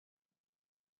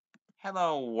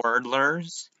Hello,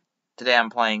 wordlers. Today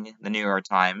I'm playing the New York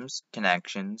Times,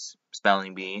 Connections,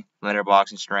 Spelling Bee,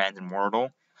 Letterbox and Strands, and Wordle.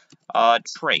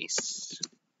 Trace.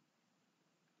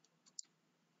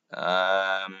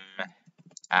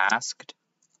 Asked.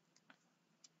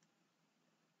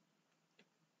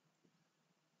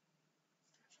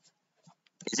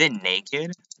 Is it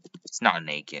naked? It's not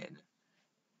naked.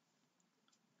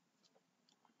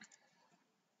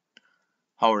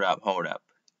 Hold up.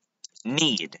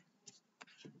 Need.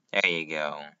 There you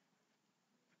go.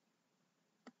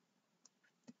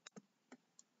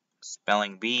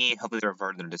 Spelling Bee, hopefully they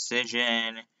revert their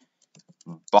decision.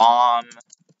 Bomb.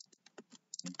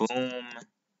 Boom.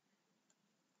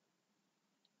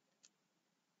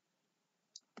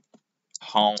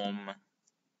 Home.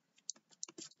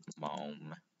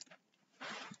 Mome.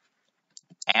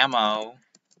 Ammo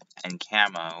and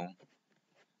camo.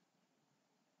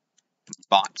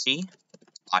 Bocce.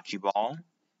 Bocce ball.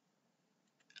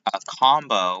 A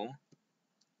combo.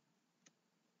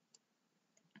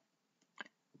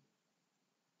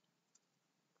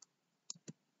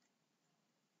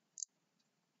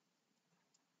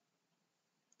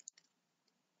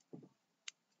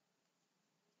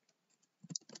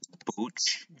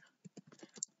 Booch.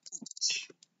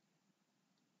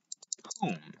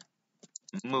 Boom.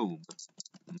 Moob.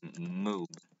 Moob.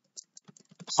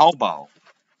 Hobo.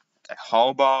 A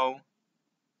hobo.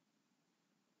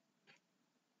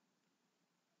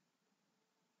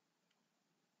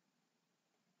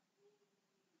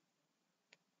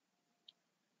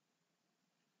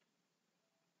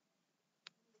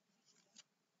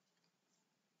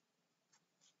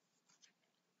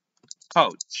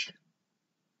 Coach.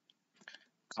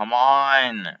 Come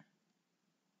on.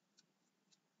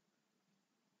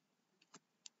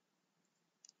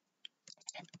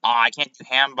 Oh, I can't do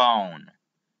ham bone.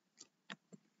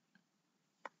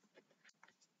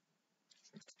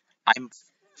 I'm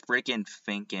freaking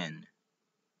thinking.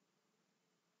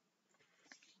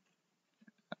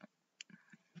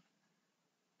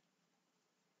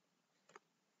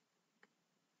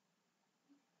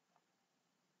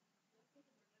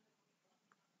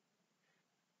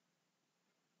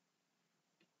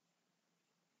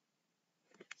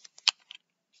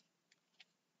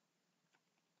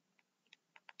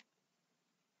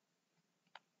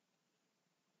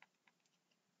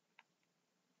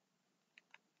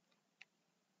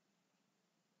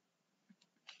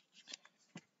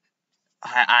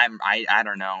 I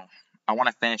don't know. I want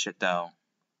to finish it though.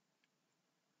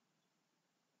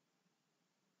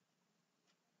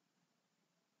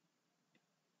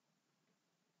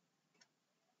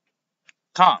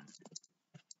 Come.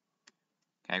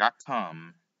 Okay, I got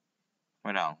come.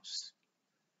 What else?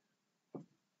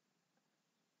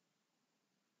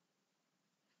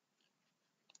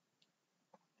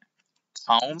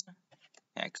 Comb.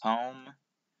 Yeah, comb.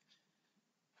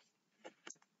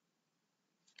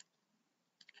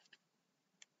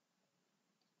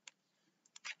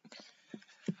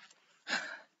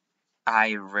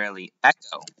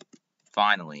 Echo.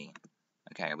 Finally.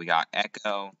 Okay, we got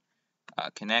echo.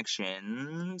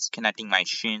 Connections. Connecting my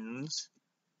shins.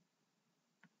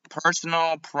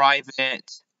 Personal,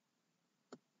 private.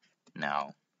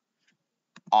 No.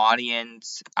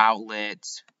 Audience, outlet,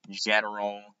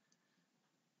 general,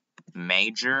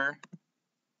 major.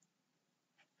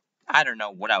 I don't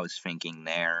know what I was thinking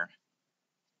there.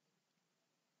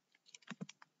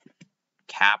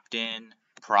 Captain,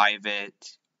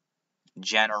 private,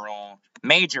 general,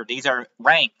 major. These are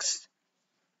ranks.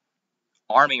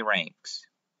 Army ranks.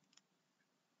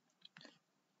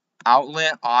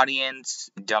 Outlet, audience,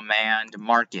 demand,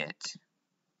 market.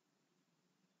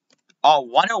 Oh,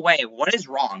 one away. What is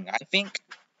wrong? I think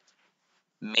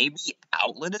maybe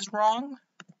outlet is wrong.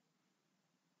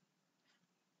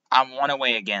 I'm one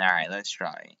away again. Alright, let's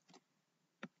try.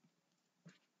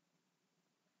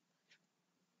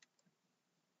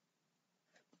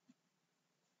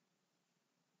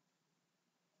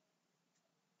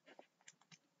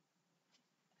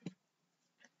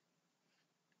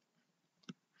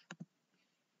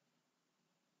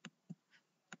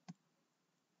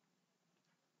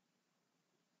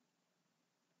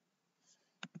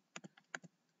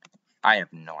 I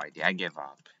have no idea. I give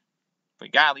up. But we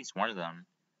got at least one of them.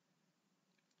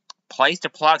 Place to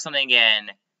plug something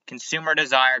in. Consumer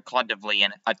desire collectively.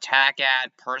 An attack ad,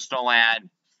 personal ad,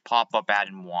 pop-up ad,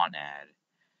 and want ad.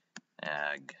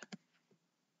 Ugh.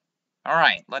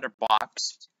 Alright,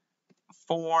 letterbox.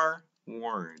 4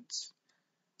 words.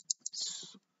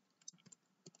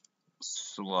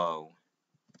 Slow.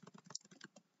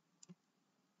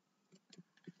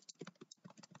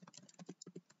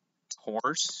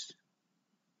 Horse.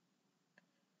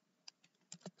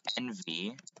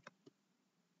 envy.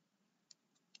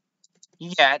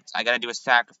 Yet, I gotta do a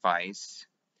sacrifice.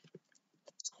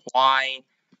 Why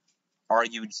are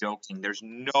you joking? There's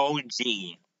no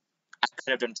G. I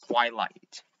could have done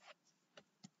Twilight.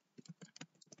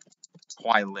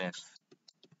 Twilight.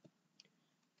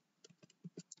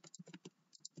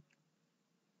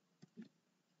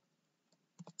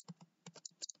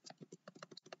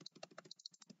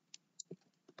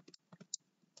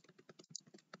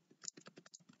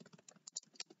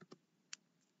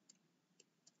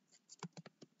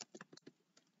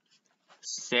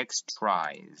 Six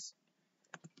tries.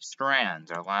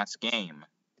 Strands, our last game.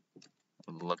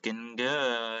 Looking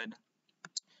good.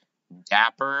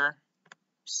 Dapper.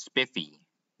 Spiffy.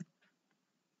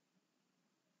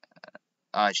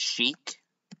 Chic.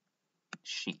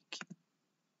 Chic.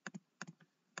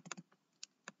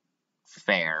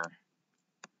 Fair.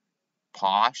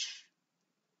 Posh.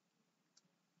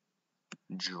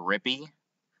 Drippy.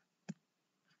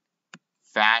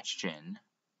 Fashion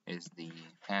is the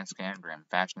anagram.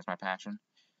 Fashion is my passion.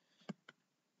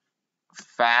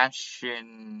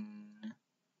 Fashion.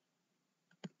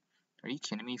 Are you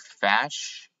kidding me?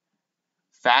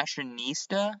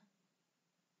 Fashionista?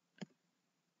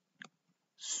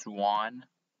 Swan.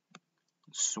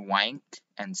 Swank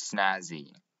and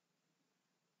snazzy.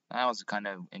 That was kind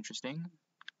of interesting.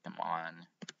 Come on.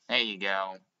 There you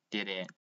go. Did it.